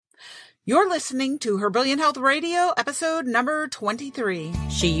You're listening to Her Brilliant Health Radio, episode number 23.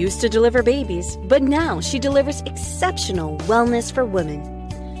 She used to deliver babies, but now she delivers exceptional wellness for women.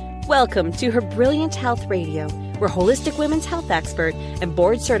 Welcome to Her Brilliant Health Radio, where holistic women's health expert and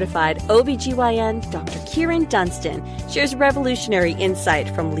board-certified OBGYN Dr. Kieran Dunstan shares revolutionary insight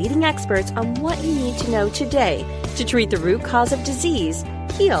from leading experts on what you need to know today to treat the root cause of disease,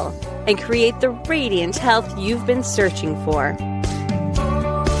 heal, and create the radiant health you've been searching for.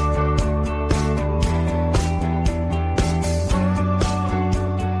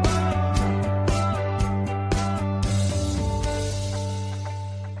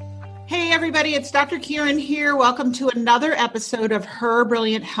 Everybody, it's Dr. Kieran here. Welcome to another episode of Her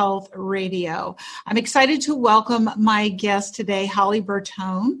Brilliant Health Radio. I'm excited to welcome my guest today, Holly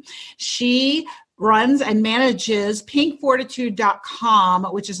Bertone. She runs and manages pinkfortitude.com,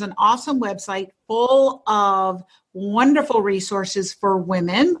 which is an awesome website full of wonderful resources for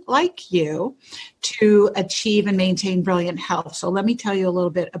women like you to achieve and maintain brilliant health. So let me tell you a little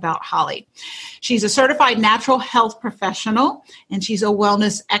bit about Holly. She's a certified natural health professional, and she's a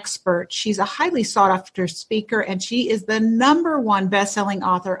wellness expert. She's a highly sought after speaker, and she is the #1 best-selling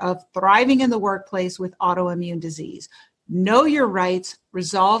author of Thriving in the Workplace with Autoimmune Disease. Know your rights,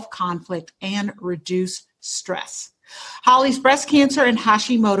 resolve conflict, and reduce stress. Holly's breast cancer and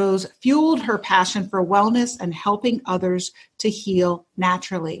Hashimoto's fueled her passion for wellness and helping others to heal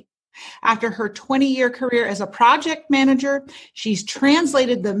naturally. After her 20-year career as a project manager, she's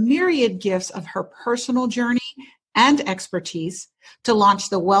translated the myriad gifts of her personal journey and expertise to launch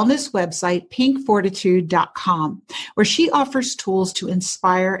the wellness website pinkfortitude.com, where she offers tools to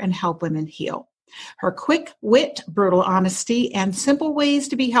inspire and help women heal. Her quick wit, brutal honesty, and simple ways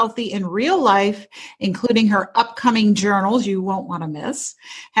to be healthy in real life, including her upcoming journals you won't want to miss,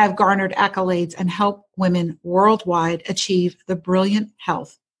 have garnered accolades and help women worldwide achieve the brilliant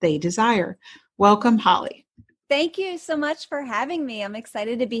health they desire. Welcome, Holly. Thank you so much for having me. I'm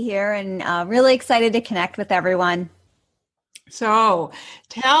excited to be here and really excited to connect with everyone. So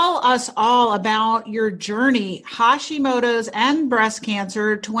tell us all about your journey, Hashimoto's and breast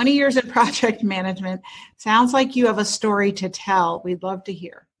cancer, 20 years in project management. Sounds like you have a story to tell. We'd love to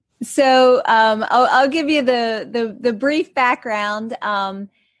hear. So I'll give you the brief background.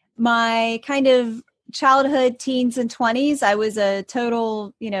 My kind of childhood, teens and 20s, I was a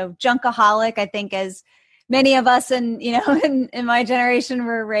total, junkaholic, I think, as many of us in my generation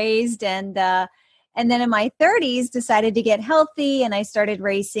were raised. And then in my 30s, decided to get healthy, and I started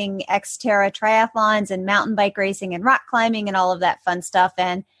racing Xterra triathlons and mountain bike racing and rock climbing and all of that fun stuff,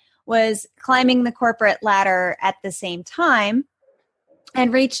 and was climbing the corporate ladder at the same time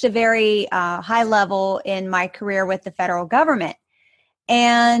and reached a very high level in my career with the federal government.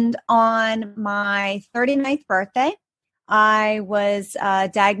 And on my 39th birthday, I was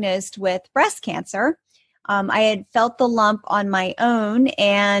diagnosed with breast cancer. I had felt the lump on my own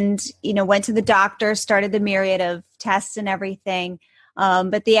and, went to the doctor, started the myriad of tests and everything.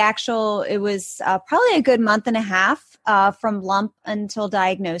 But it was probably a good month and a half from lump until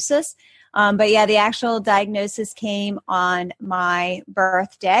diagnosis. But yeah, the actual diagnosis came on my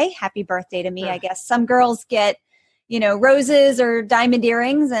birthday. Happy birthday to me. I guess some girls get, roses or diamond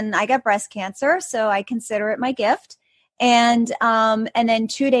earrings, and I got breast cancer. So I consider it my gift. And then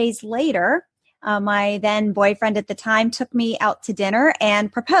 2 days later, my then boyfriend at the time took me out to dinner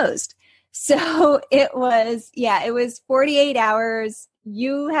and proposed. So it was 48 hours.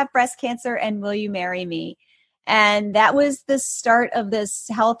 You have breast cancer and will you marry me? And that was the start of this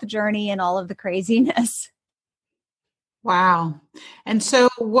health journey and all of the craziness. Wow. And so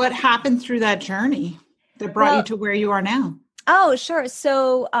what happened through that journey that brought you to where you are now? Oh, sure.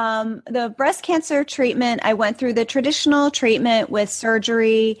 So the breast cancer treatment, I went through the traditional treatment with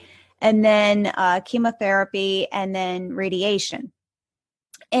surgery and then chemotherapy, and then radiation.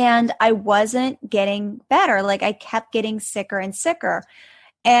 And I wasn't getting better. Like, I kept getting sicker and sicker.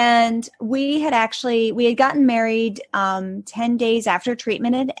 And we had gotten married 10 days after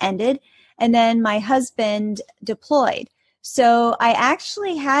treatment had ended. And then my husband deployed. So I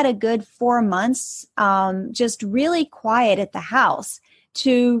actually had a good 4 months just really quiet at the house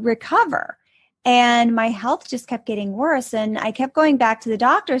to recover. And my health just kept getting worse. And I kept going back to the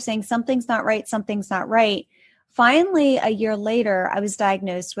doctor saying, something's not right, something's not right. Finally, a year later, I was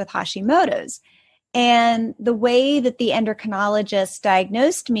diagnosed with Hashimoto's. And the way that the endocrinologist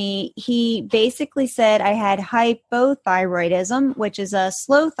diagnosed me, he basically said I had hypothyroidism, which is a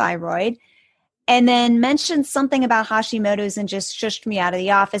slow thyroid, and then mentioned something about Hashimoto's and just shushed me out of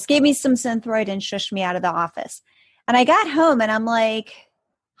the office, gave me some Synthroid and shushed me out of the office. And I got home and I'm like,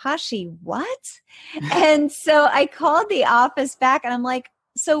 Hashi, what? And so I called the office back and I'm like,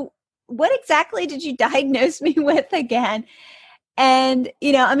 so what exactly did you diagnose me with again? And,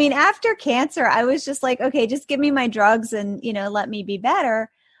 after cancer, I was just like, okay, just give me my drugs and, let me be better.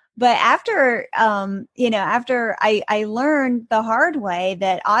 But after I learned the hard way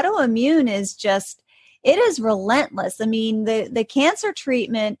that autoimmune is just, it is relentless. I mean, the cancer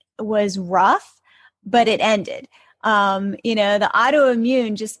treatment was rough, but it ended. The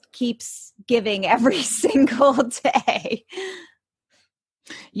autoimmune just keeps giving every single day.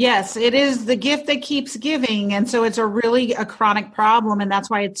 Yes, it is the gift that keeps giving. And so it's a chronic problem. And that's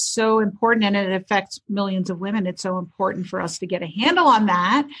why it's so important. And it affects millions of women. It's so important for us to get a handle on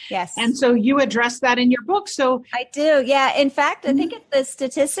that. Yes. And so you address that in your book. So I do. Yeah. In fact, I think the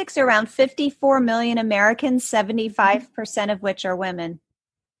statistics are around 54 million Americans, 75% of which are women.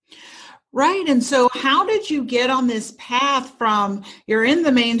 Right. And so how did you get on this path from you're in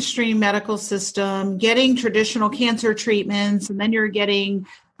the mainstream medical system, getting traditional cancer treatments, and then you're getting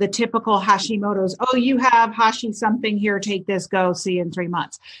the typical Hashimoto's, oh, you have Hashi something here, take this, go, see you in 3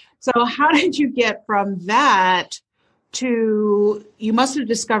 months. So how did you get from that to, you must have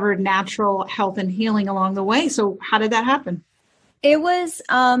discovered natural health and healing along the way. So how did that happen? It was,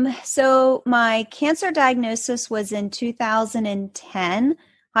 so my cancer diagnosis was in 2010.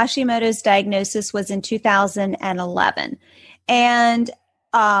 Hashimoto's diagnosis was in 2011. And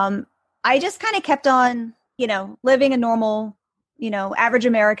I just kind of kept on, living a normal, average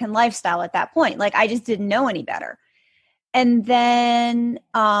American lifestyle at that point. Like I just didn't know any better. And then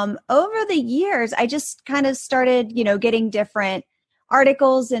over the years, I just kind of started, getting different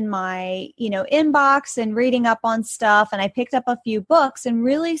articles in my, inbox and reading up on stuff. And I picked up a few books and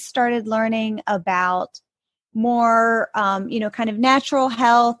really started learning about more, kind of natural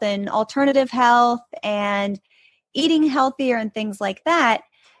health and alternative health and eating healthier and things like that.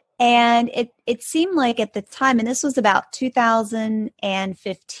 And it seemed like at the time, and this was about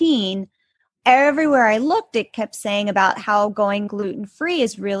 2015, everywhere I looked, it kept saying about how going gluten-free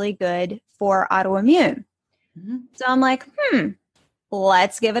is really good for autoimmune. Mm-hmm. So I'm like,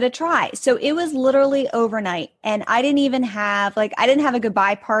 let's give it a try. So it was literally overnight, and I didn't have a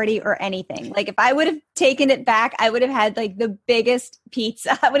goodbye party or anything. Like if I would have taken it back, I would have had like the biggest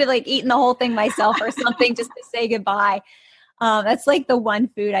pizza. I would have like eaten the whole thing myself or something just to say goodbye. That's like the one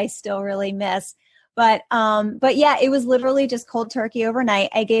food I still really miss. But yeah, it was literally just cold turkey overnight.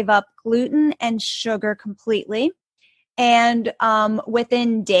 I gave up gluten and sugar completely. And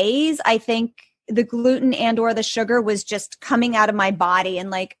within days, I think the gluten and or the sugar was just coming out of my body and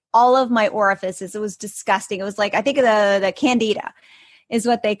like all of my orifices. It was disgusting. It was like, I think the candida is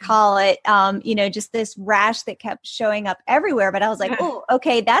what they call it. Just this rash that kept showing up everywhere. But I was like, oh,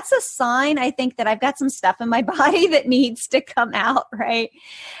 okay, that's a sign, I think, that I've got some stuff in my body that needs to come out. Right.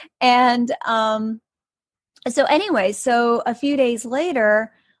 And so a few days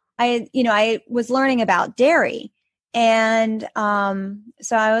later, I was learning about dairy. And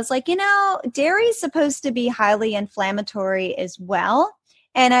so I was like, dairy is supposed to be highly inflammatory as well.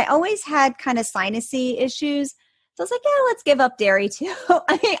 And I always had kind of sinusy issues. So I was like, yeah, let's give up dairy too.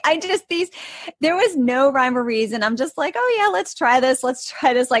 There was no rhyme or reason. I'm just like, oh yeah, let's try this. Like,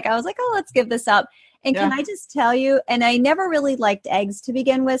 I was like, oh, let's give this up. And Can I just tell you, and I never really liked eggs to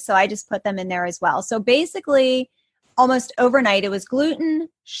begin with, so I just put them in there as well. So basically, almost overnight, it was gluten,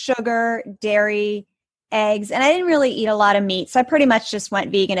 sugar, dairy, eggs, and I didn't really eat a lot of meat. So I pretty much just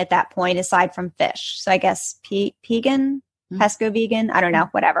went vegan at that point, aside from fish. So I guess vegan, pesco vegan, I don't know,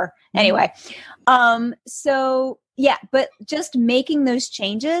 whatever. Anyway, so yeah, but just making those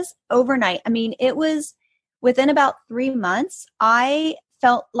changes overnight. I mean, it was within about 3 months, I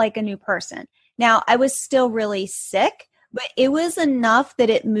felt like a new person. Now, I was still really sick, but it was enough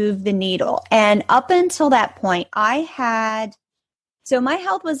that it moved the needle. And up until that point, so my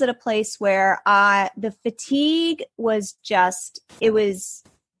health was at a place where the fatigue was it was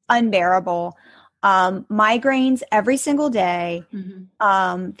unbearable. Migraines every single day.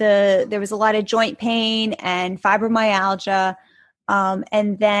 Mm-hmm. There was a lot of joint pain and fibromyalgia.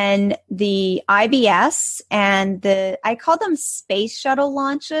 And then the IBS and I call them space shuttle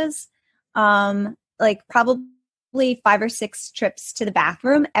launches. Like probably 5 or 6 trips to the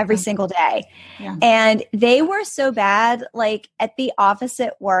bathroom every single day. Yeah. And they were so bad, like at the office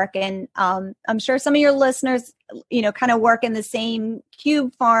at work. And I'm sure some of your listeners, kind of work in the same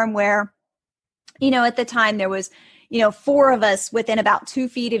cube farm where, at the time there was, 4 of us within about 2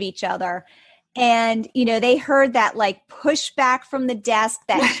 feet of each other. And, they heard that like pushback from the desk,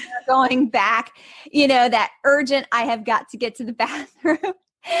 that going back, that urgent, I have got to get to the bathroom.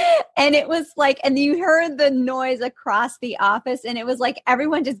 And it was like, and you heard the noise across the office, and it was like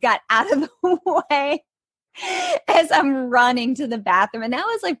everyone just got out of the way. as I'm running to the bathroom. And that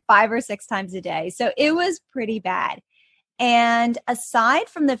was like 5 or 6 times a day. So it was pretty bad. And aside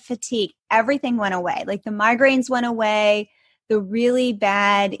from the fatigue, everything went away. Like the migraines went away. The really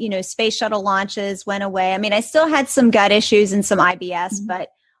bad, space shuttle launches went away. I mean, I still had some gut issues and some IBS, but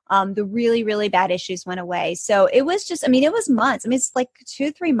the really, really bad issues went away. So it was just, it was months. It's like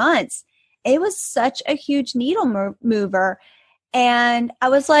 2-3 months. It was such a huge needle mover. And I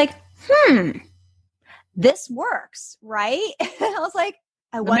was like, this works, right? I was like,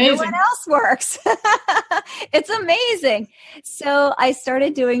 I wonder what else works. It's amazing. So I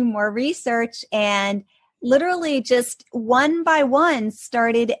started doing more research and literally just one by one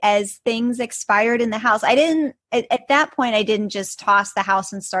started as things expired in the house. At that point, I didn't just toss the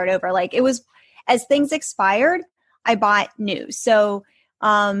house and start over. Like it was, as things expired, I bought new. So,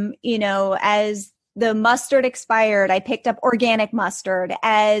 as the mustard expired, I picked up organic mustard.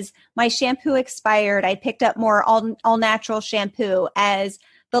 As my shampoo expired, I picked up more all natural shampoo. As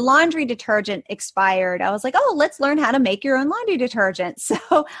the laundry detergent expired, I was like, oh, let's learn how to make your own laundry detergent.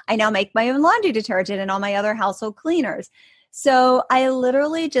 So I now make my own laundry detergent and all my other household cleaners. So I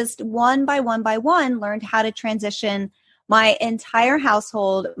literally just one by one learned how to transition my entire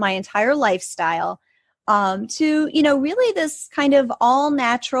household, my entire lifestyle to, really this kind of all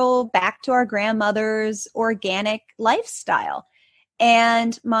natural, back to our grandmother's organic lifestyle.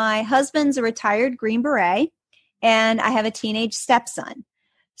 And my husband's a retired Green Beret, and I have a teenage stepson.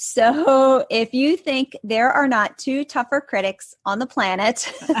 So if you think there are not 2 tougher critics on the planet,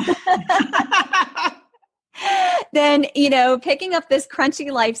 then, picking up this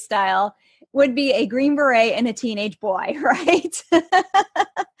crunchy lifestyle would be a Green Beret and a teenage boy, right?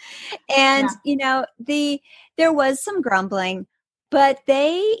 And, there was some grumbling, but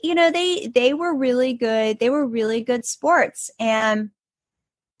they were really good. They were really good sports. And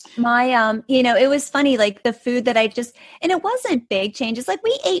my, it was funny, like the food that and it wasn't big changes. Like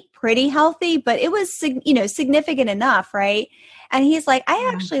we ate pretty healthy, but it was, significant enough. Right. And he's like,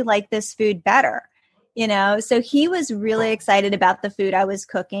 I actually like this food better, so he was really excited about the food I was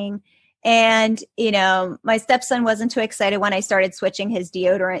cooking. And, my stepson wasn't too excited when I started switching his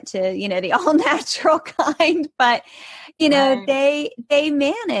deodorant to, the all natural kind, but, they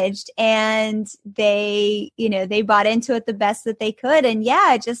managed and they bought into it the best that they could. And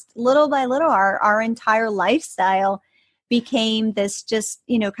just little by little, our entire lifestyle became this just,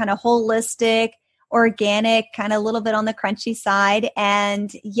 kind of holistic, organic, kind of a little bit on the crunchy side.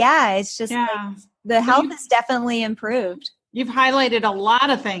 And it's just like the health has definitely improved. You've highlighted a lot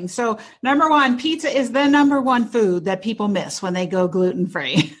of things. So number one, pizza is the number one food that people miss when they go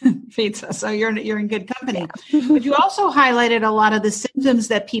gluten-free pizza. So you're in good company. Yeah. But you also highlighted a lot of the symptoms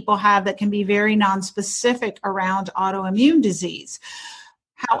that people have that can be very nonspecific around autoimmune disease.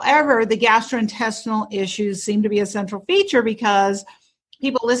 However, the gastrointestinal issues seem to be a central feature because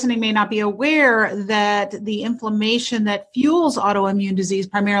people listening may not be aware that the inflammation that fuels autoimmune disease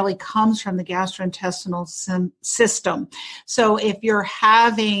primarily comes from the gastrointestinal system. So if you're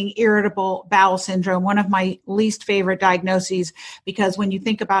having irritable bowel syndrome, one of my least favorite diagnoses, because when you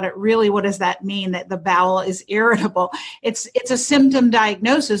think about it, really, what does that mean that the bowel is irritable? It's a symptom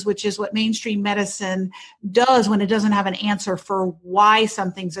diagnosis, which is what mainstream medicine does when it doesn't have an answer for why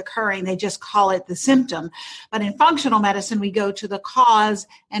something's occurring. They just call it the symptom. But in functional medicine, we go to the cause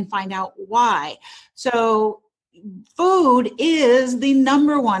and find out why. So food is the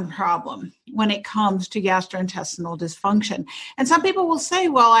number one problem when it comes to gastrointestinal dysfunction. And some people will say,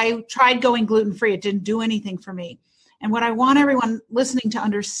 well, I tried going gluten-free. It didn't do anything for me. And what I want everyone listening to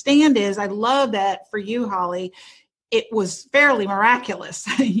understand is, I love that for you, Holly, it was fairly miraculous.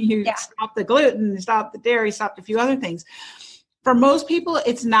 You stopped the gluten, stopped the dairy, stopped a few other things. For most people,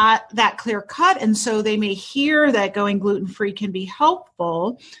 it's not that clear cut. And so they may hear that going gluten-free can be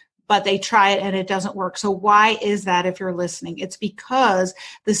helpful, but they try it and it doesn't work. So why is that if you're listening? It's because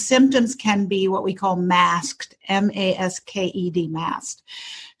the symptoms can be what we call masked, M-A-S-K-E-D, masked.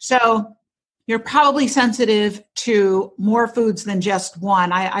 So you're probably sensitive to more foods than just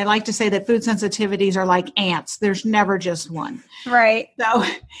one. I like to say that food sensitivities are like ants. There's never just one. Right. So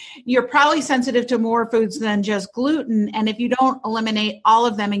you're probably sensitive to more foods than just gluten. And if you don't eliminate all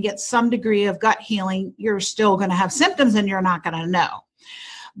of them and get some degree of gut healing, you're still going to have symptoms and you're not going to know.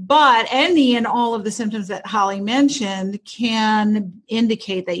 But any and all of the symptoms that Holly mentioned can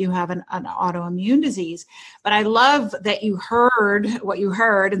indicate that you have an autoimmune disease. But I love that you heard what you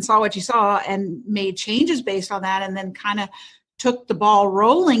heard and saw what you saw and made changes based on that and then kind of took the ball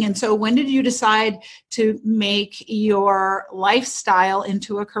rolling. And so when did you decide to make your lifestyle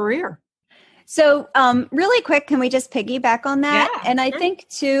into a career? So, really quick, can we just piggyback on that? Yeah, And I sure. think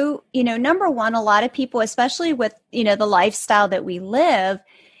too, number one, a lot of people, especially with, the lifestyle that we live,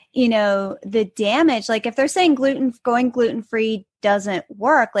 the damage, like if they're saying going gluten-free doesn't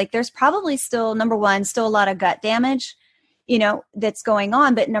work, like there's probably still, number one, still a lot of gut damage, that's going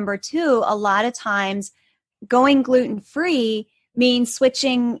on. But number two, a lot of times going gluten-free means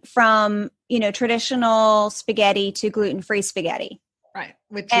switching from, traditional spaghetti to gluten-free spaghetti. Right.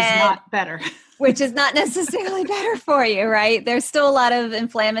 Which is not better. Which is not necessarily better for you, right? There's still a lot of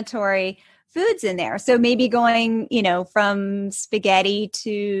inflammatory foods in there. So maybe going, from spaghetti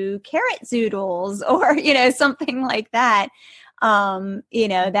to carrot zoodles or, something like that,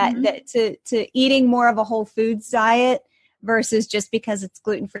 to eating more of a whole foods diet versus just because it's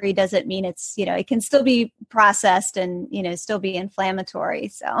gluten-free doesn't mean it's, it can still be processed and, still be inflammatory.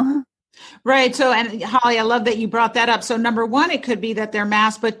 So. Right. So, and Holly, I love that you brought that up. So number one, it could be that they're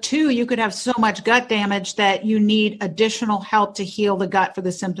masked, but two, you could have so much gut damage that you need additional help to heal the gut for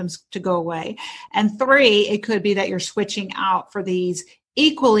the symptoms to go away. And three, it could be that you're switching out for these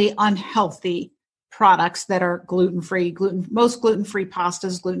equally unhealthy products that are gluten-free. Most gluten-free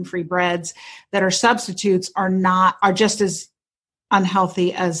pastas, gluten-free breads that are substitutes are just as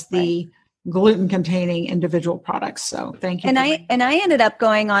unhealthy as the gluten-containing individual products. So thank you. And I ended up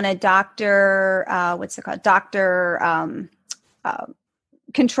going on a doctor,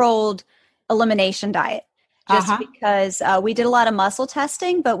 controlled elimination diet, just because we did a lot of muscle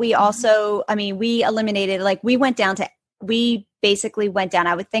testing, but we also, we eliminated, we basically went down.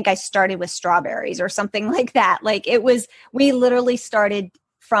 I would think I started with strawberries or something like that. Like we literally started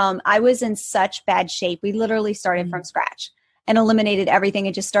I was in such bad shape. We literally started from scratch and eliminated everything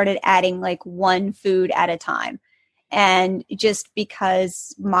and just started adding like one food at a time. And just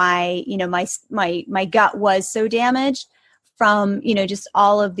because my gut was so damaged from, just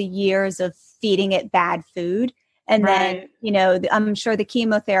all of the years of feeding it bad food. And then, I'm sure the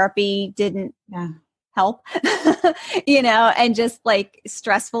chemotherapy didn't help, and just like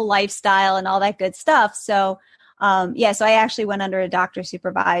stressful lifestyle and all that good stuff. So, so I actually went under a doctor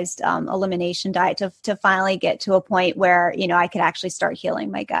supervised elimination diet to finally get to a point where, I could actually start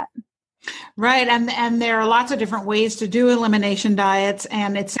healing my gut. Right. And there are lots of different ways to do elimination diets.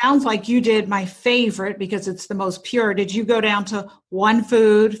 And it sounds like you did my favorite because it's the most pure. Did you go down to one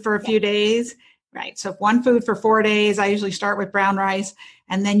food for a few days? Right. So one food for 4 days. I usually start with brown rice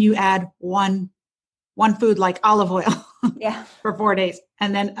and then you add one food like olive oil for 4 days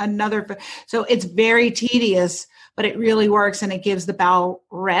and then another. So it's very tedious, but it really works and it gives the bowel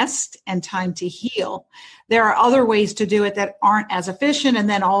rest and time to heal. There are other ways to do it that aren't as efficient. And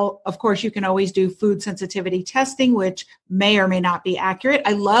then of course, you can always do food sensitivity testing, which may or may not be accurate.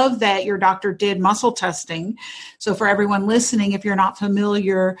 I love that your doctor did muscle testing. So for everyone listening, if you're not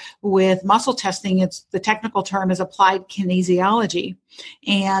familiar with muscle testing, the technical term is applied kinesiology.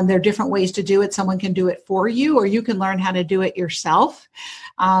 And there are different ways to do it. Someone can do it for you, or you can learn how to do it yourself,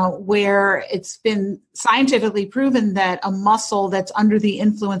 where it's been scientifically proven that a muscle that's under the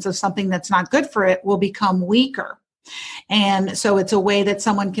influence of something that's not good for it will become weaker. And so it's a way that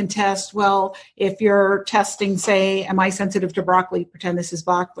someone can test, well, if you're testing, say, am I sensitive to broccoli? Pretend this is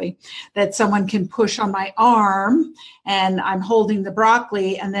broccoli, that someone can push on my arm and I'm holding the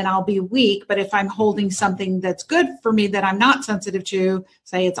broccoli and then I'll be weak. But if I'm holding something that's good for me that I'm not sensitive to,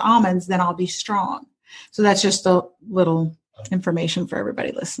 say it's almonds, then I'll be strong. So that's just a little information for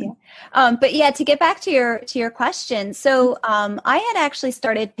everybody listening. But to get back to your question. So I had actually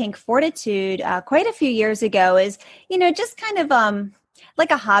started Pink Fortitude quite a few years ago as, just kind of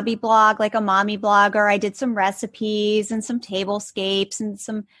like a hobby blog, like a mommy blogger. I did some recipes and some tablescapes and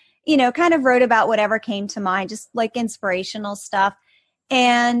some, kind of wrote about whatever came to mind, just like inspirational stuff.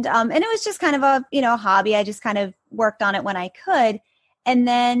 And it was just kind of a, hobby. I just kind of worked on it when I could. And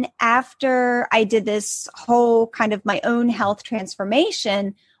then after I did this whole kind of my own health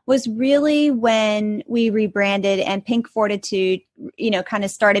transformation was really when we rebranded and Pink Fortitude, kind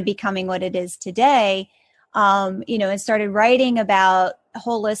of started becoming what it is today, and started writing about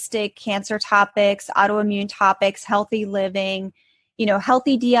holistic cancer topics, autoimmune topics, healthy living,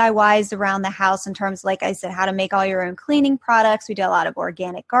 healthy DIYs around the house in terms of, like I said, how to make all your own cleaning products. We did a lot of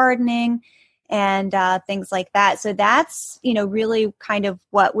organic gardening and things like that. So that's, really kind of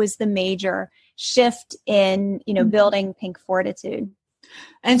what was the major shift in, building Pink Fortitude.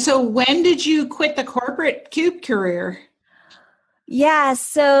 And so when did you quit the corporate cube career? Yeah,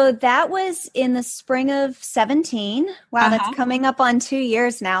 so that was in the spring of 17. Wow, that's coming up on 2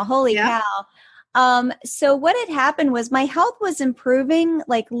 years now. Holy cow. So what had happened was my health was improving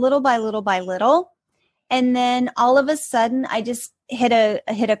like little by little by little. And then all of a sudden I just hit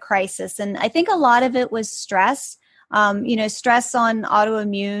a crisis. And I think a lot of it was stress. Stress on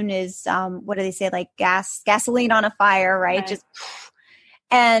autoimmune is, what do they say? Like gasoline on a fire, right? Just,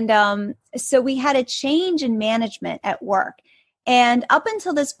 and so we had a change in management at work. And up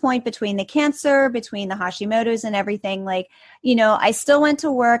until this point, between the cancer, between the Hashimoto's and everything, I still went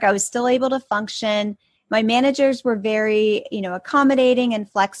to work. I was still able to function. My managers were very, accommodating and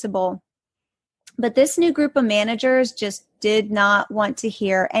flexible. But this new group of managers just did not want to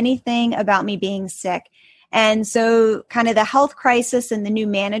hear anything about me being sick. And so kind of the health crisis and the new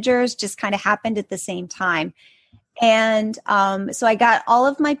managers just kind of happened at the same time. And so I got all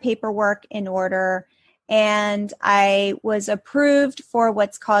of my paperwork in order, and I was approved for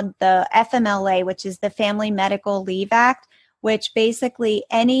what's called the FMLA, which is the Family Medical Leave Act, which basically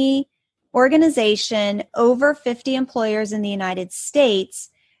any organization over 50 employers in the United States,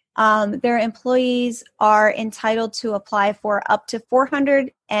 their employees are entitled to apply for up to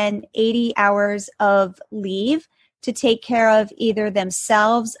 480 hours of leave to take care of either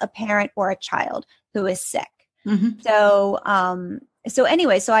themselves, a parent, or a child who is sick. Mm-hmm. So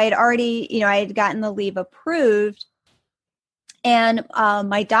anyway, so I had already, I had gotten the leave approved, and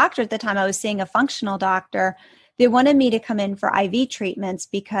my doctor at the time, I was seeing a functional doctor. They wanted me to come in for IV treatments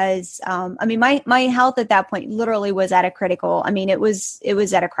because, my health at that point literally was at a critical. It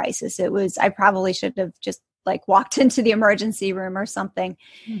was at a crisis. I probably should have just walked into the emergency room or something.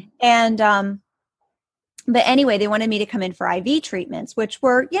 Mm. And, but anyway, they wanted me to come in for IV treatments, which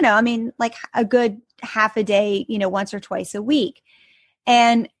were, a good half a day, once or twice a week.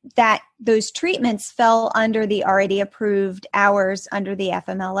 And that those treatments fell under the already approved hours under the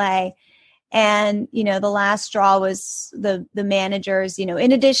FMLA. And, the last straw was the managers,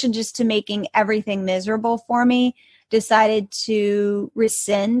 in addition just to making everything miserable for me, decided to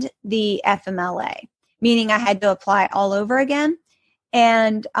rescind the FMLA, meaning I had to apply all over again,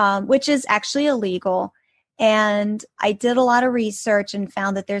 and which is actually illegal. And I did a lot of research and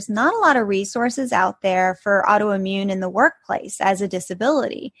found that there's not a lot of resources out there for autoimmune in the workplace as a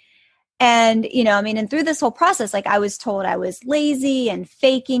disability. And, and through this whole process, I was told I was lazy and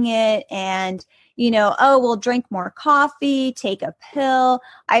faking it and, drink more coffee, take a pill.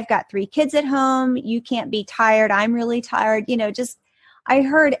 I've got 3 kids at home. You can't be tired. I'm really tired. I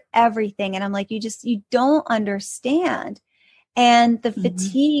heard everything. And I'm like, you don't understand. And the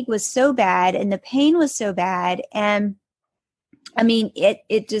fatigue was so bad and the pain was so bad. And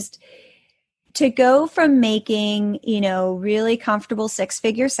it just, to go from making, really comfortable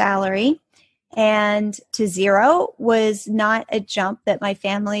 6-figure salary and to zero was not a jump that my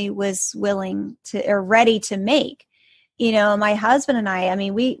family was willing to or ready to make. My husband and I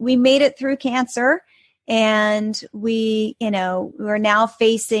we made it through cancer, and we're now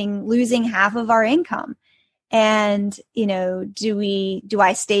facing losing half of our income. And, do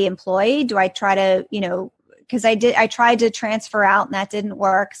I stay employed? Do I try to, because I tried to transfer out and that didn't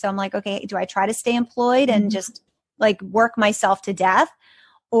work. So I'm like, okay, do I try to stay employed and just work myself to death?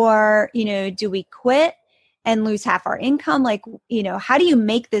 Or, do we quit and lose half our income? How do you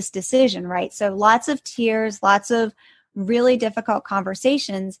make this decision? Right. So lots of tears, lots of really difficult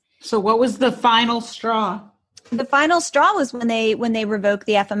conversations. So what was the final straw? The final straw was when they revoked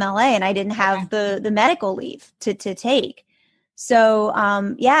the FMLA and I didn't have the medical leave to take. So,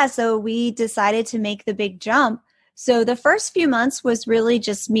 so we decided to make the big jump. So the first few months was really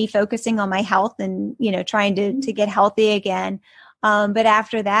just me focusing on my health and, trying to get healthy again. But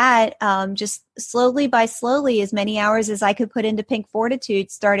after that, just slowly by slowly, as many hours as I could put into Pink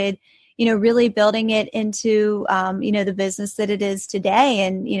Fortitude, started really building it into, the business that it is today,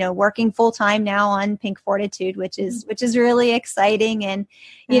 and, working full time now on Pink Fortitude, which is really exciting. And,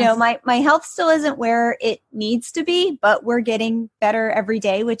 my health still isn't where it needs to be, but we're getting better every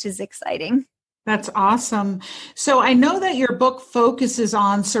day, which is exciting. That's awesome. So I know that your book focuses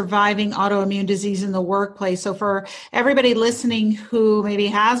on surviving autoimmune disease in the workplace. So for everybody listening who maybe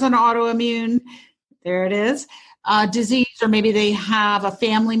has an autoimmune, there it is, disease, or maybe they have a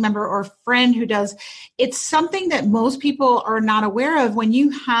family member or friend who does, it's something that most people are not aware of. When you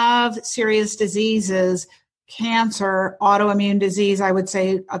have serious diseases, cancer, autoimmune disease, I would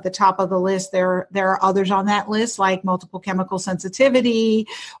say at the top of the list, there are others on that list like multiple chemical sensitivity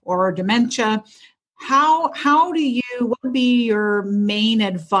or dementia. What would be your main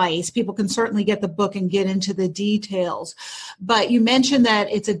advice? People can certainly get the book and get into the details, but you mentioned that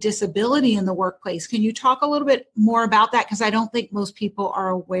it's a disability in the workplace. Can you talk a little bit more about that? Because I don't think most people are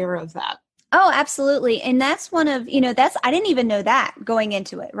aware of that. Oh, absolutely. And that's one of, I didn't even know that going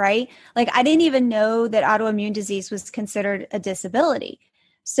into it, right? I didn't even know that autoimmune disease was considered a disability.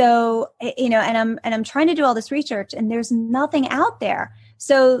 So, and I'm trying to do all this research and there's nothing out there.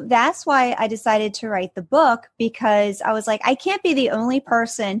 So that's why I decided to write the book, because I was like, I can't be the only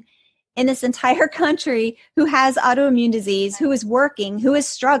person in this entire country who has autoimmune disease, who is working, who is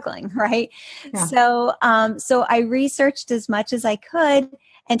struggling, right? Yeah. So I researched as much as I could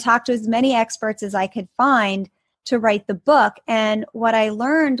and talked to as many experts as I could find to write the book. And what I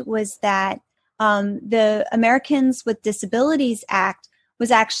learned was that the Americans with Disabilities Act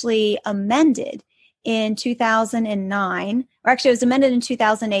was actually amended in 2009, or actually it was amended in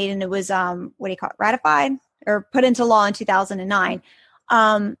 2008, and it was, ratified or put into law in 2009.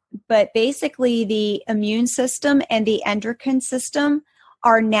 But basically the immune system and the endocrine system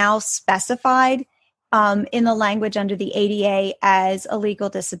are now specified in the language under the ADA as a legal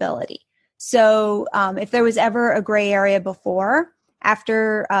disability. So if there was ever a gray area before,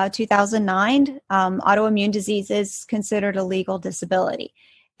 after 2009, autoimmune disease is considered a legal disability.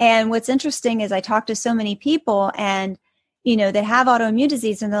 And what's interesting is I talk to so many people and, that have autoimmune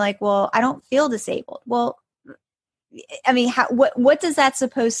disease and they're like, well, I don't feel disabled. Well, I mean, what does that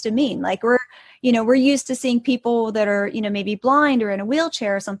supposed to mean? Like we're used to seeing people that are, maybe blind or in a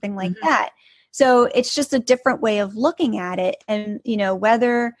wheelchair or something like that. So it's just a different way of looking at it. And,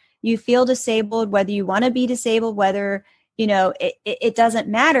 whether you feel disabled, whether you want to be disabled, whether, it doesn't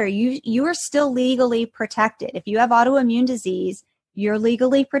matter. You are still legally protected. If you have autoimmune disease, you're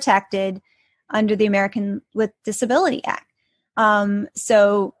legally protected under the American with Disability Act.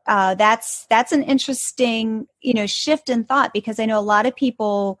 So that's an interesting, shift in thought, because I know a lot of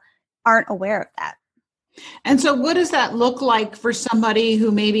people aren't aware of that. And so what does that look like for somebody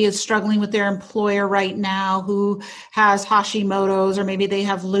who maybe is struggling with their employer right now, who has Hashimoto's, or maybe they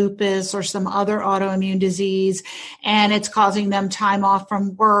have lupus or some other autoimmune disease, and it's causing them time off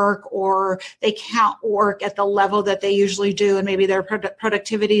from work, or they can't work at the level that they usually do, and maybe their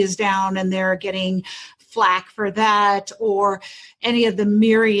productivity is down and they're getting flack for that, or any of the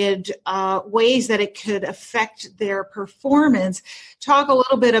myriad ways that it could affect their performance. Talk a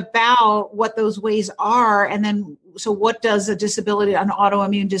little bit about what those ways are, and then so what does an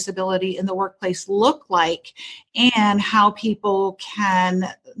autoimmune disability in the workplace look like, and how people can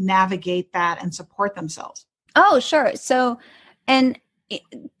navigate that and support themselves. Oh, sure. So, and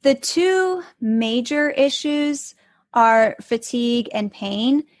the two major issues are fatigue and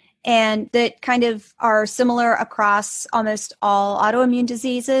pain, and that kind of are similar across almost all autoimmune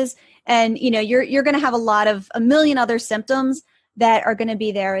diseases. And, you're going to have a million other symptoms that are going to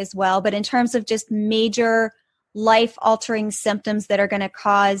be there as well. But in terms of just major life-altering symptoms that are going to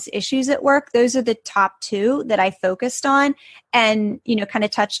cause issues at work, those are the top two that I focused on, and, kind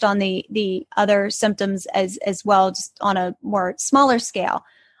of touched on the other symptoms as well, just on a more smaller scale.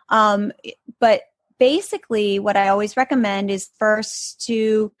 But basically what I always recommend is first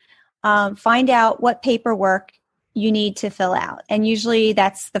to find out what paperwork you need to fill out. And usually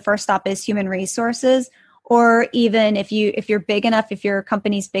that's the first stop is human resources, or even if you're big enough, if your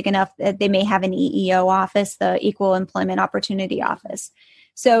company's big enough, they may have an EEO office, the Equal Employment Opportunity Office.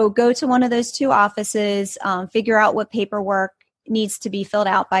 So go to one of those two offices, figure out what paperwork needs to be filled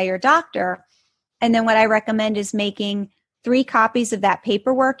out by your doctor. And then what I recommend is making 3 copies of that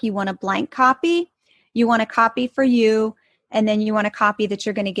paperwork. You want a blank copy, you want a copy for you, and then you want a copy that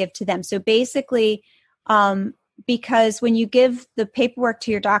you're going to give to them. So basically, because when you give the paperwork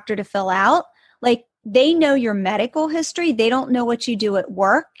to your doctor to fill out, like they know your medical history, they don't know what you do at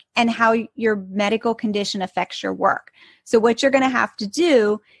work and how your medical condition affects your work. So what you're going to have to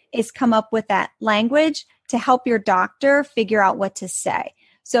do is come up with that language to help your doctor figure out what to say.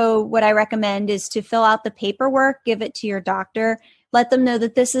 So what I recommend is to fill out the paperwork, give it to your doctor, let them know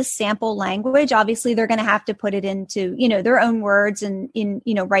that this is sample language. Obviously, they're going to have to put it into, their own words and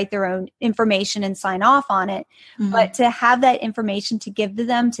write their own information and sign off on it. Mm-hmm. But to have that information to give to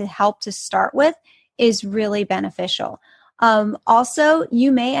them to help to start with is really beneficial. Also,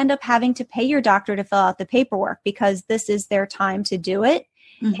 you may end up having to pay your doctor to fill out the paperwork because this is their time to do it.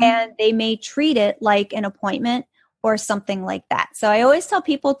 Mm-hmm. And they may treat it like an appointment or something like that. So I always tell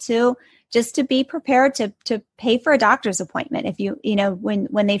people just to be prepared to pay for a doctor's appointment. If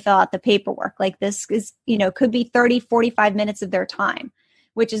when they fill out the paperwork, like this is, could be 30, 45 minutes of their time,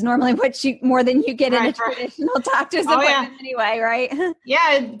 which is normally more than you get in a traditional doctor's appointment anyway, right?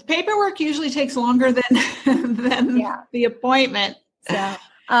 Yeah. Paperwork usually takes longer than the appointment. So,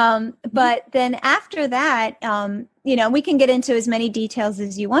 but then after that, we can get into as many details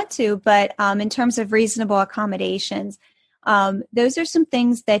as you want to, but in terms of reasonable accommodations, those are some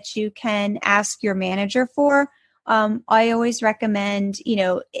things that you can ask your manager for. I always recommend,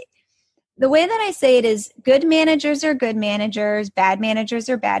 the way that I say it is good managers are good managers, bad managers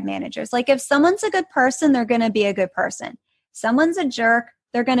are bad managers. Like if someone's a good person, they're going to be a good person. Someone's a jerk,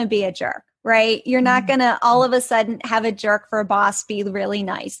 they're going to be a jerk, right? You're not going to all of a sudden have a jerk for a boss be really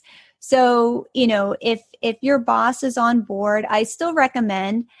nice. So, if your boss is on board, I still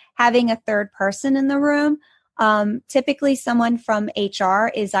recommend having a third person in the room. Typically someone from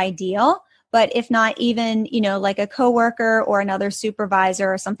HR is ideal, but if not, even, like a coworker or another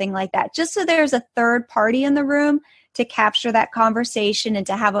supervisor or something like that, just so there's a third party in the room to capture that conversation and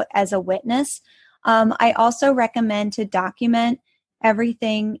to have as a witness. I also recommend to document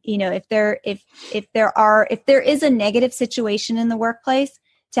everything, if there is a negative situation in the workplace,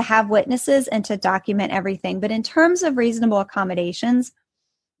 to have witnesses and to document everything. But in terms of reasonable accommodations,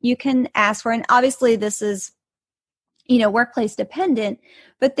 you can ask for, and obviously this is, workplace dependent,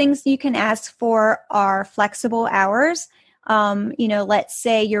 but things you can ask for are flexible hours. Let's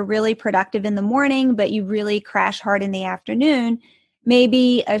say you're really productive in the morning, but you really crash hard in the afternoon.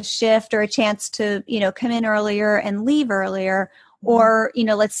 Maybe a shift or a chance to, come in earlier and leave earlier. Or,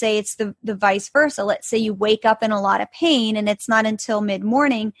 let's say it's the vice versa. Let's say you wake up in a lot of pain and it's not until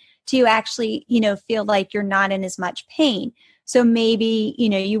mid-morning till you actually, feel like you're not in as much pain. So maybe,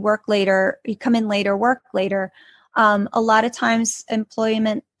 you work later, you come in later, work later. A lot of times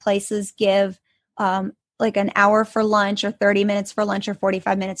employment places give like an hour for lunch or 30 minutes for lunch or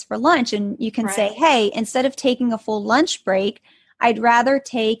 45 minutes for lunch. And you can say, hey, instead of taking a full lunch break, I'd rather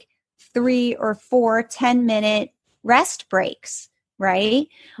take 3 or 4 10-minute rest breaks, right?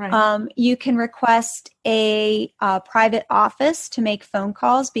 You can request a private office to make phone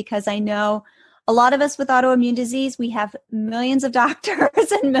calls, because I know a lot of us with autoimmune disease, we have millions of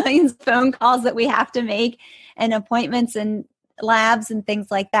doctors and millions of phone calls that we have to make, and appointments and labs and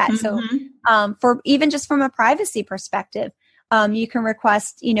things like that. So for even just from a privacy perspective, you can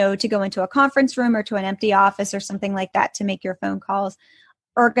request, to go into a conference room or to an empty office or something like that to make your phone calls.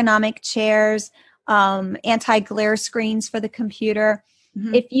 Ergonomic chairs, anti-glare screens for the computer.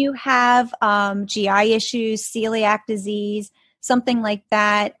 If you have GI issues, celiac disease, something like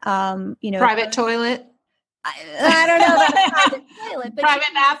that, private toilet. I don't know about a private toilet, but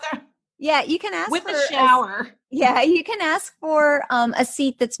private bathroom. Yeah, you can ask with for a shower. You can ask for a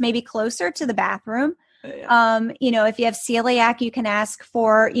seat that's maybe closer to the bathroom. If you have celiac, you can ask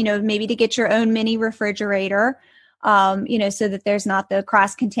for, maybe to get your own mini refrigerator, so that there's not the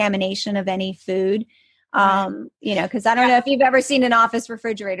cross-contamination of any food. Because I don't know if you've ever seen an office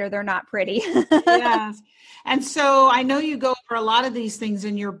refrigerator, they're not pretty. Yes. And so I know you go over a lot of these things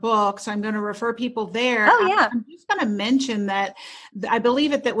in your book, so I'm going to refer people there. I'm just going to mention that I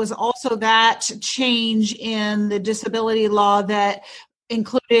believe that was also that change in the disability law that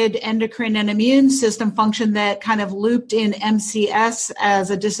included endocrine and immune system function that kind of looped in MCS as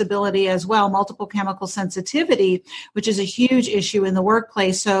a disability as well, multiple chemical sensitivity, which is a huge issue in the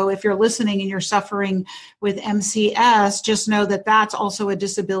workplace. So if you're listening and you're suffering with MCS, just know that that's also a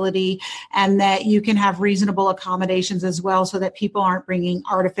disability and that you can have reasonable accommodations as well so that people aren't bringing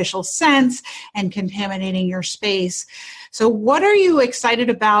artificial scents and contaminating your space. So what are you excited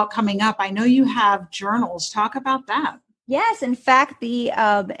about coming up? I know you have journals. Talk about that. Yes, in fact, by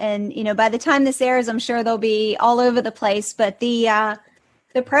the time this airs, I'm sure they'll be all over the place. But the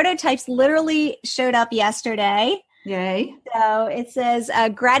prototypes literally showed up yesterday. Yay! So it says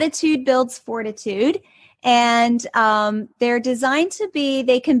 "Gratitude builds fortitude," and they're designed to be.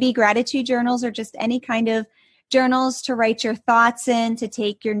 They can be gratitude journals or just any kind of journals to write your thoughts in, to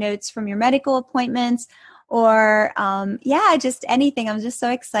take your notes from your medical appointments, or just anything. I'm just so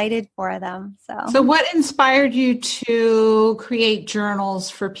excited for them. So what inspired you to create journals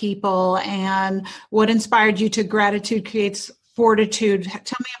for people, and what inspired you to Gratitude Creates Fortitude?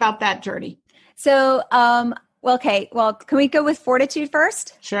 Tell me about that journey. So, can we go with Fortitude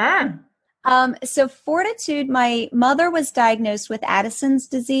first? Sure. So Fortitude, my mother was diagnosed with Addison's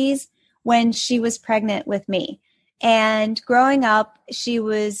disease when she was pregnant with me. And growing up, she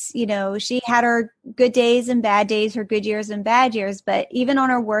was, she had her good days and bad days, her good years and bad years. But even on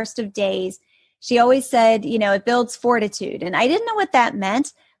her worst of days, she always said, it builds fortitude. And I didn't know what that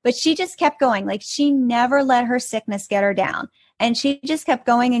meant, but she just kept going. Like, she never let her sickness get her down. And she just kept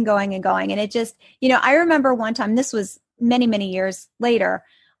going and going and going. And it just, I remember one time, this was many, many years later.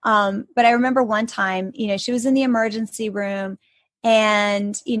 But I remember one time, she was in the emergency room,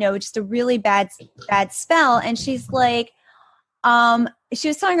 and, just a really bad spell. And she's like, she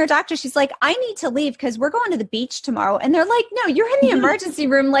was telling her doctor, she's like, I need to leave because we're going to the beach tomorrow. And they're like, no, you're in the emergency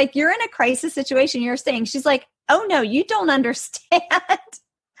room. Like, you're in a crisis situation. You're staying. She's like, oh no, you don't understand.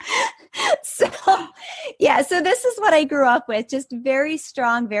 So, yeah, so this is what I grew up with, just very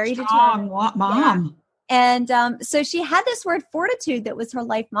strong, very determined. Mom. Yeah. And so she had this word fortitude that was her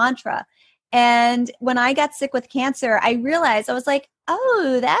life mantra. And when I got sick with cancer, I realized, I was like,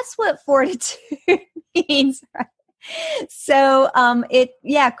 oh, that's what fortitude means. Right? So it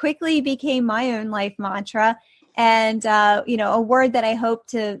quickly became my own life mantra, and a word that I hope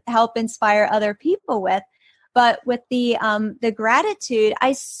to help inspire other people with. But with the gratitude,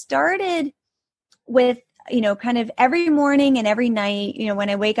 I started with kind of every morning and every night, when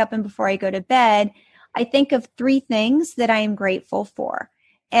I wake up and before I go to bed, I think of 3 things that I am grateful for.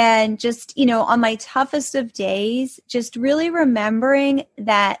 And just, on my toughest of days, just really remembering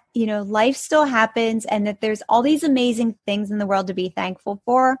that, life still happens and that there's all these amazing things in the world to be thankful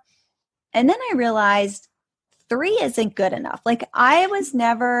for. And then I realized 3 isn't good enough. Like I was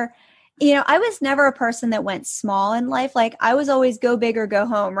never a person that went small in life. Like I was always go big or go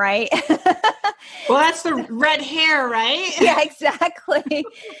home, right? Well, that's the red hair, right? Yeah, exactly.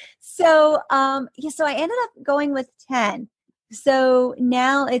 So I ended up going with 10. So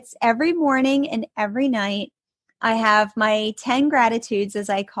now it's every morning and every night I have my 10 gratitudes, as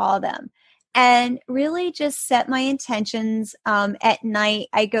I call them, and really just set my intentions. At night,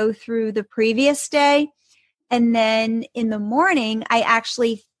 I go through the previous day. And then in the morning, I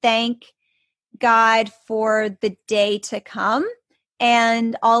actually thank God for the day to come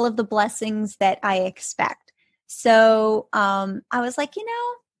and all of the blessings that I expect. So I was like,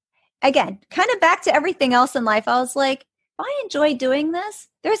 again, kind of back to everything else in life. I was like, if I enjoy doing this,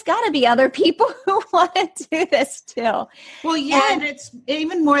 there's got to be other people who want to do this too. Well, yeah, and it's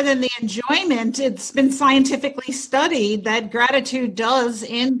even more than the enjoyment. It's been scientifically studied that gratitude does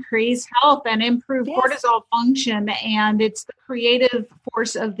increase health and improve cortisol function, and it's the creative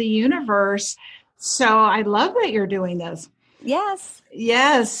force of the universe. So I love that you're doing this. Yes.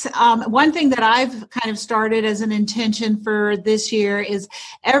 One thing that I've kind of started as an intention for this year is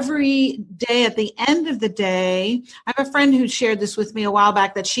every day at the end of the day, I have a friend who shared this with me a while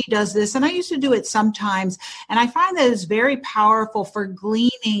back that she does this, and I used to do it sometimes. And I find that it's very powerful for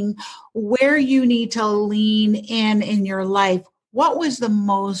gleaning where you need to lean in your life. What was the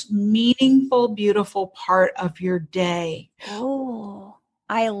most meaningful, beautiful part of your day? Oh,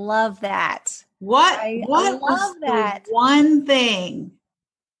 I love that. What was the one thing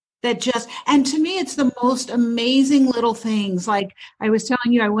that just, and to me, it's the most amazing little things. Like I was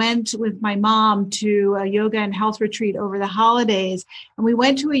telling you, I went with my mom to a yoga and health retreat over the holidays, and we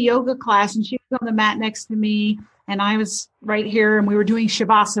went to a yoga class, and she was on the mat next to me, and I was right here, and we were doing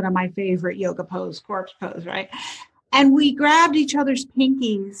Shavasana, my favorite yoga pose, corpse pose, right? And we grabbed each other's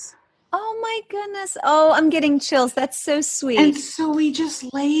pinkies. Oh my goodness. Oh, I'm getting chills. That's so sweet. And so we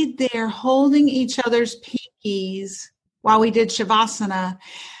just laid there holding each other's pinkies while we did Shavasana.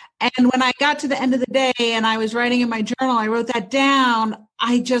 And when I got to the end of the day and I was writing in my journal, I wrote that down.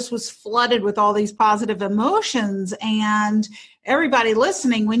 I just was flooded with all these positive emotions. And everybody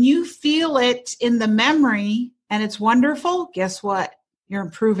listening, when you feel it in the memory and it's wonderful, guess what? You're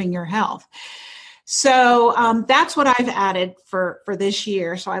improving your health. So that's what I've added for this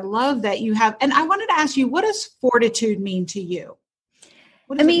year. So I love that you have, and I wanted to ask you, what does fortitude mean to you?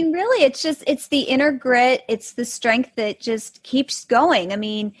 Really, it's the inner grit. It's the strength that just keeps going. I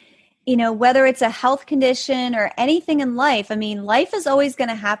mean, whether it's a health condition or anything in life, life is always going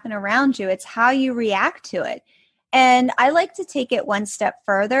to happen around you. It's how you react to it. And I like to take it one step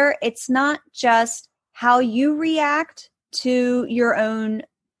further. It's not just how you react to your own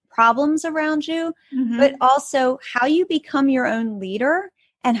problems around you, but also how you become your own leader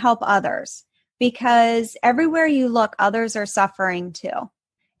and help others, because everywhere you look, others are suffering too.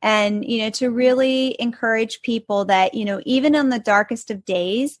 And, to really encourage people that, even on the darkest of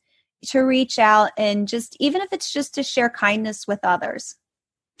days, to reach out and just, even if it's just to share kindness with others.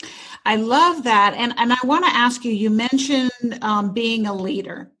 I love that. And I want to ask you, you mentioned being a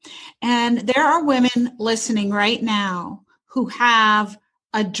leader, and there are women listening right now who have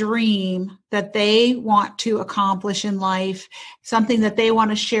a dream that they want to accomplish in life, something that they want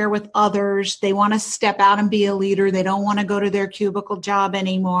to share with others. They want to step out and be a leader. They don't want to go to their cubicle job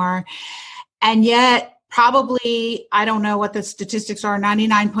anymore. And yet, probably, I don't know what the statistics are,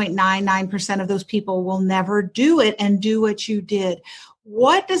 99.99% of those people will never do it and do what you did.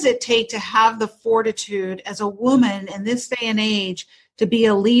 What does it take to have the fortitude as a woman in this day and age to be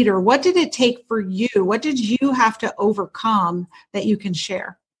a leader? What did it take for you? What did you have to overcome that you can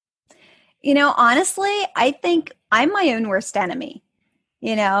share? Honestly, I think I'm my own worst enemy,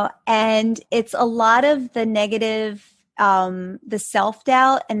 and it's a lot of the negative, the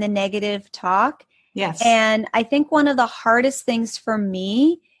self-doubt and the negative talk. Yes. And I think one of the hardest things for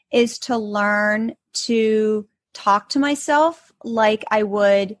me is to learn to talk to myself like I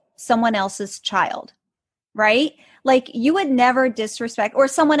would someone else's child, right? Like you would never disrespect, or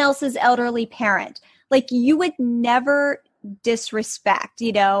someone else's elderly parent. Like you would never disrespect,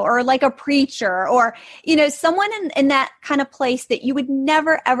 or like a preacher or, someone in that kind of place that you would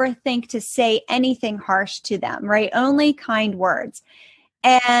never ever think to say anything harsh to them, right? Only kind words.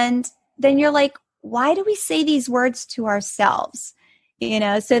 And then you're like, why do we say these words to ourselves?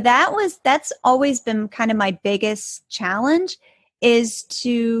 So that's always been kind of my biggest challenge, is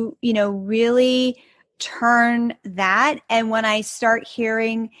to, really turn that. And when I start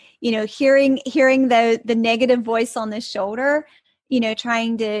hearing the negative voice on the shoulder,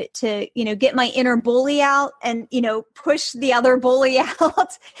 trying to get my inner bully out and, push the other bully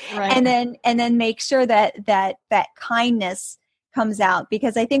out, right. and then make sure that kindness comes out.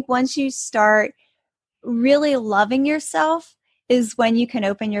 Because I think once you start really loving yourself is when you can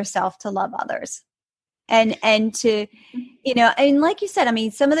open yourself to love others. And to, and like you said, I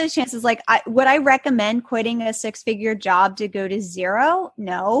mean, some of those chances, like, would I recommend quitting a 6-figure job to go to 0?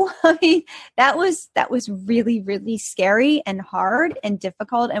 No. I mean, that was really, really scary and hard and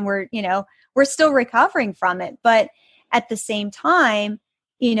difficult. And we're still recovering from it. But at the same time,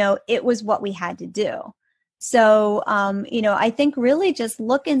 it was what we had to do. So, I think really just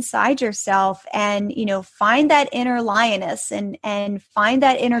look inside yourself and, find that inner lioness and find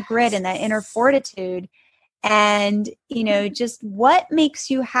that inner grit and that inner fortitude. And, just what makes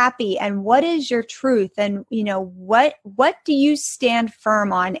you happy and what is your truth? And, what do you stand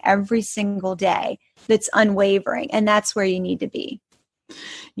firm on every single day that's unwavering? And that's where you need to be.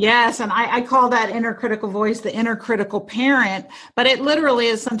 Yes. And I call that inner critical voice the inner critical parent, but it literally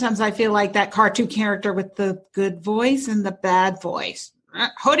is. Sometimes I feel like that cartoon character with the good voice and the bad voice.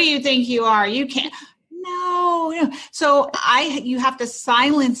 Who do you think you are? You can't. No. So you have to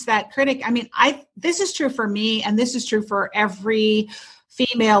silence that critic. I mean, this is true for me, and this is true for every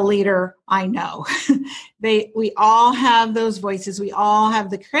female leader I know. We all have those voices. We all have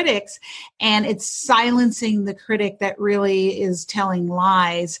the critics, and it's silencing the critic that really is telling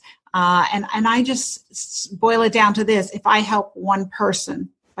lies. And I just boil it down to this. If I help one person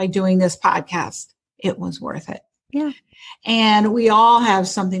by doing this podcast, it was worth it. Yeah. And we all have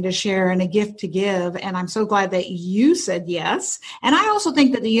something to share and a gift to give. And I'm so glad that you said yes. And I also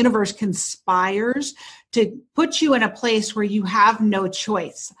think that the universe conspires to put you in a place where you have no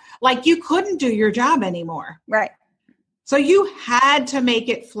choice. Like you couldn't do your job anymore. Right. So you had to make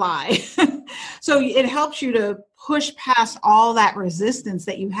it fly. So it helps you to push past all that resistance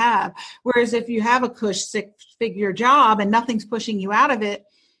that you have. Whereas if you have a cush 6-figure job and nothing's pushing you out of it,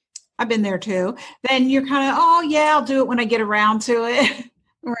 I've been there too, then you're kind of, oh yeah, I'll do it when I get around to it.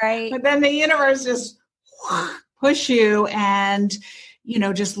 Right. But then the universe just push you and,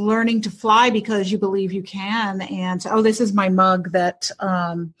 just learning to fly because you believe you can. And, this is my mug that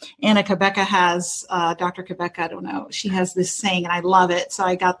Anna Quebeca has, Dr. Quebeca, I don't know. She has this saying and I love it. So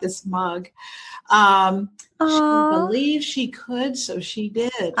I got this mug. She believed she could, so she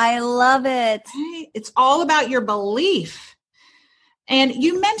did. I love it. Okay? It's all about your belief. And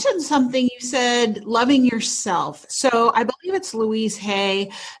you mentioned something, you said loving yourself. So I believe it's Louise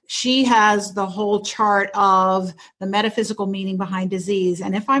Hay. She has the whole chart of the metaphysical meaning behind disease.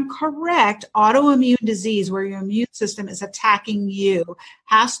 And if I'm correct, autoimmune disease, where your immune system is attacking you,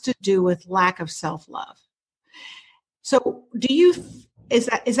 has to do with lack of self-love. So is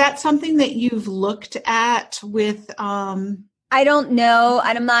that something that you've looked at with, I don't know.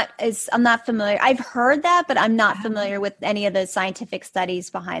 I'm not familiar. I've heard that, but I'm not familiar with any of the scientific studies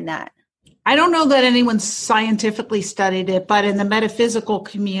behind that. I don't know that anyone scientifically studied it, but in the metaphysical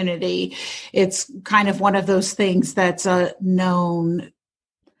community, it's kind of one of those things that's a known.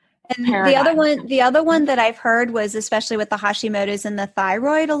 And the other one that I've heard was, especially with the Hashimoto's and the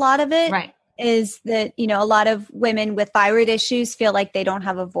thyroid, a lot of it right. is that, a lot of women with thyroid issues feel like they don't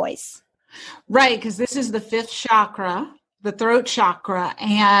have a voice. Right, because this is the 5th chakra. The throat chakra,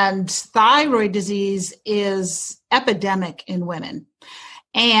 and thyroid disease is epidemic in women.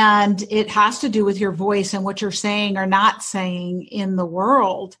 And it has to do with your voice and what you're saying or not saying in the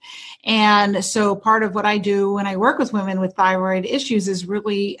world. And so part of what I do when I work with women with thyroid issues is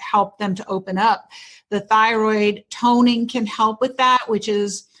really help them to open up. The thyroid toning can help with that, which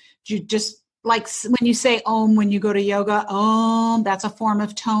is just like when you say Om, when you go to yoga, Om, that's a form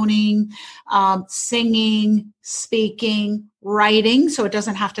of toning, singing, speaking, writing. So it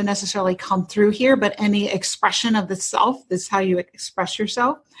doesn't have to necessarily come through here, but any expression of the self, this is how you express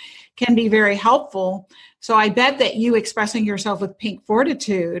yourself, can be very helpful. So I bet that you expressing yourself with pink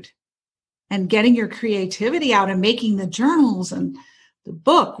fortitude and getting your creativity out and making the journals and the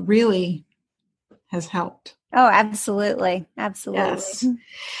book really has helped. Oh, absolutely. Absolutely. Yes.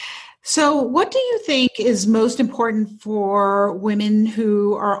 So what do you think is most important for women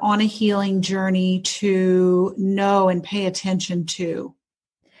who are on a healing journey to know and pay attention to?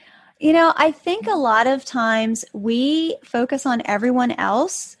 I think a lot of times we focus on everyone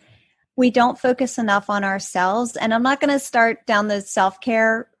else. We don't focus enough on ourselves. And I'm not going to start down the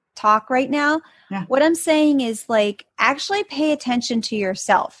self-care talk right now. Yeah. What I'm saying is actually pay attention to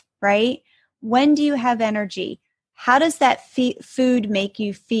yourself, right? When do you have energy? How does that food make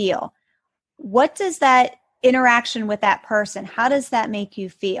you feel? What does that interaction with that person, how does that make you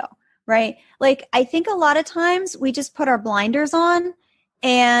feel, right? I think a lot of times we just put our blinders on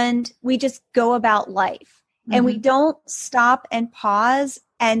and we just go about life and we don't stop and pause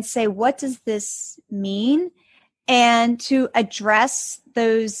and say, what does this mean? And to address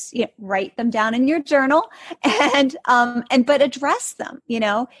those, write them down in your journal but address them,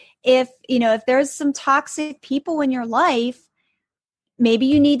 if there's some toxic people in your life, maybe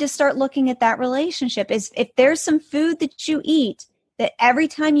you need to start looking at that relationship. If there's some food that you eat that every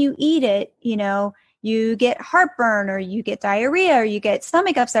time you eat it, you get heartburn or you get diarrhea or you get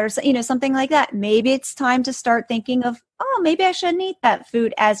stomach upset or, something like that. Maybe it's time to start thinking of, maybe I shouldn't eat that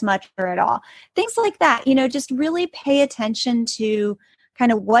food as much or at all. Things like that, just really pay attention to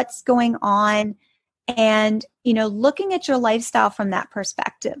kind of what's going on and, looking at your lifestyle from that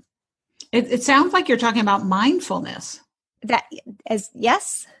perspective. It sounds like you're talking about mindfulness.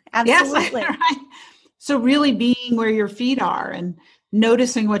 Yes, absolutely. Yes, right. So really being where your feet are and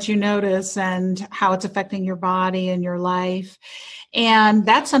noticing what you notice and how it's affecting your body and your life. And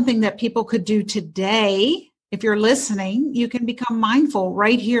that's something that people could do today. If you're listening, you can become mindful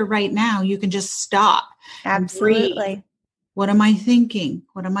right here, right now. You can just stop. Absolutely. What am I thinking?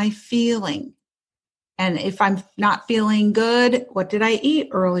 What am I feeling? And if I'm not feeling good, what did I eat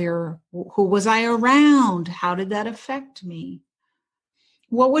earlier? Who was I around? How did that affect me?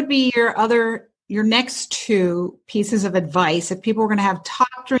 What would be your next two pieces of advice if people were going to have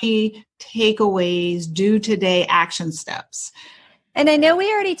top 3 takeaways, do today action steps? And I know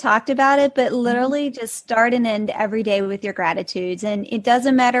we already talked about it, but literally just start and end every day with your gratitudes. And it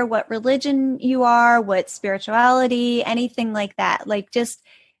doesn't matter what religion you are, what spirituality, anything like that. Just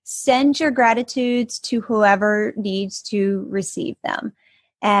send your gratitudes to whoever needs to receive them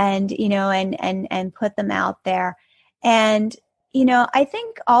and, and put them out there. And, I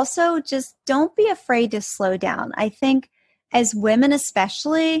think also just don't be afraid to slow down. I think as women,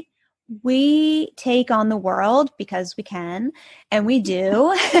 especially, we take on the world because we can, and we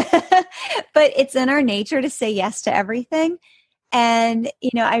do, but it's in our nature to say yes to everything. And,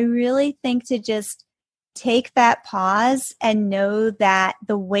 I really think to just take that pause and know that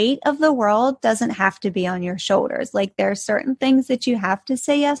the weight of the world doesn't have to be on your shoulders. There are certain things that you have to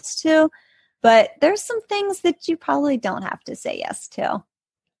say yes to, but there's some things that you probably don't have to say yes to.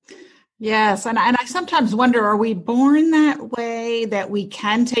 Yes. And I sometimes wonder, are we born that way that we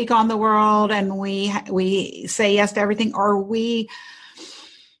can take on the world and we say yes to everything? Or are we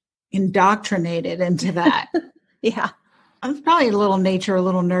indoctrinated into that? Yeah. It's probably a little nature, a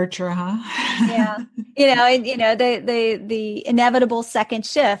little nurture, huh? Yeah. The inevitable second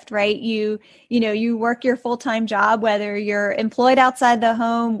shift, right? You work your full-time job, whether you're employed outside the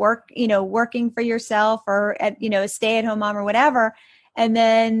home, working for yourself or at, a stay-at-home mom or whatever. And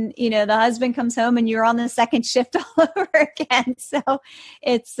then, the husband comes home and you're on the second shift all over again. So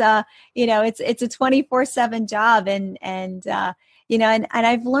it's a 24/7 job and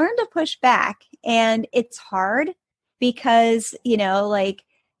I've learned to push back, and it's hard because,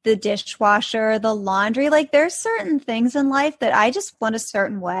 the dishwasher, the laundry, there's certain things in life that I just want a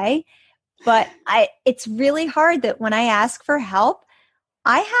certain way, but it's really hard that when I ask for help,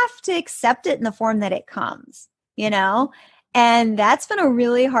 I have to accept it in the form that it comes, and that's been a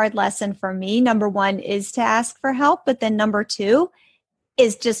really hard lesson for me. Number 1 is to ask for help, but then number 2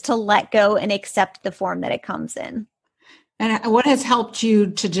 is just to let go and accept the form that it comes in. And what has helped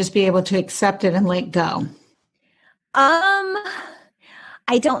you to just be able to accept it and let go?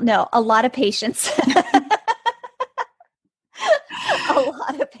 I don't know. A lot of patience. A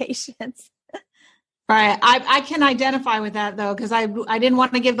lot of patience. Right. I can identify with that, though, because I didn't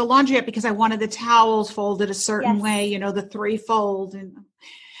want to give the laundry up because I wanted the towels folded a certain way, the 3-fold,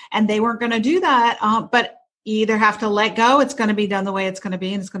 and they weren't going to do that. But you either have to let go. It's going to be done the way it's going to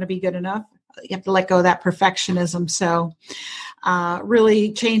be, and it's going to be good enough. You have to let go of that perfectionism. So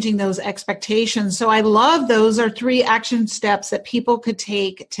really changing those expectations. So I love those are 3 action steps that people could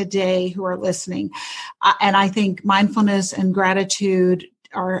take today who are listening. And I think mindfulness and gratitude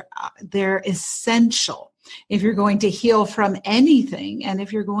they're essential. if you're going to heal from anything, and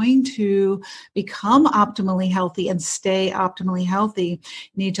if you're going to become optimally healthy and stay optimally healthy,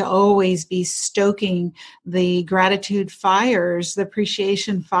 you need to always be stoking the gratitude fires, the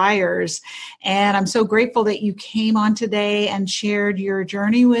appreciation fires. And I'm so grateful that you came on today and shared your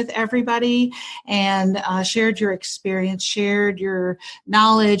journey with everybody, and shared your experience, shared your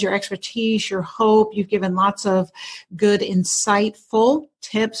knowledge, your expertise, your hope. You've given lots of good, insightful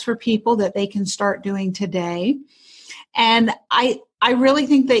tips for people that they can start doing today. And I really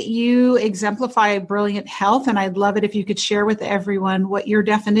think that you exemplify brilliant health, and I'd love it if you could share with everyone what your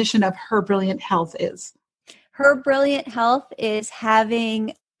definition of her brilliant health is. Her brilliant health is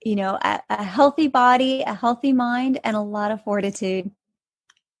having, a healthy body, a healthy mind, and a lot of fortitude.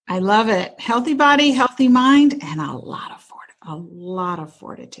 I love it. Healthy body, healthy mind, and a lot of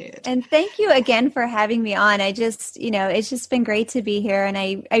fortitude. And thank you again for having me on. I just, it's just been great to be here. And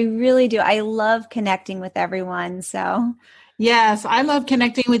I really do. I love connecting with everyone. So yes, I love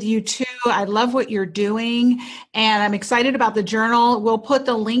connecting with you too. I love what you're doing, and I'm excited about the journal. We'll put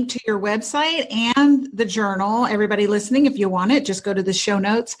the link to your website and the journal. Everybody listening, if you want it, just go to the show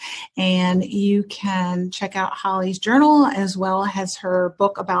notes and you can check out Holly's journal, as well as her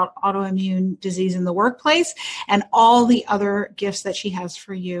book about autoimmune disease in the workplace and all the other gifts that she has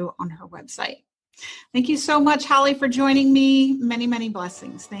for you on her website. Thank you so much, Holly, for joining me. Many, many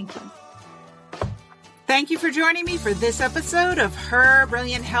blessings. Thank you. Thank you for joining me for this episode of Her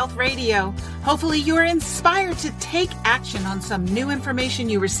Brilliant Health Radio. Hopefully you're inspired to take action on some new information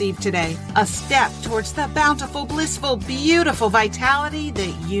you received today. A step towards the bountiful, blissful, beautiful vitality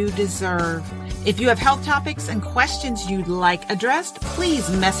that you deserve. If you have health topics and questions you'd like addressed, please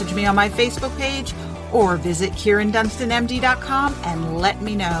message me on my Facebook page or visit KieranDunstonMD.com and let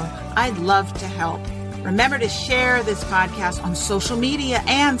me know. I'd love to help. Remember to share this podcast on social media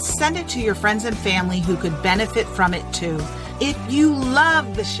and send it to your friends and family who could benefit from it too. If you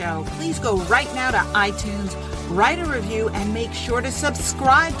love the show, please go right now to iTunes, write a review, and make sure to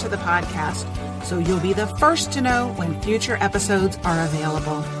subscribe to the podcast so you'll be the first to know when future episodes are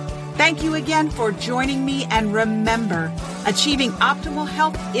available. Thank you again for joining me, and remember, achieving optimal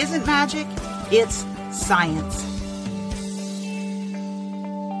health isn't magic, it's science.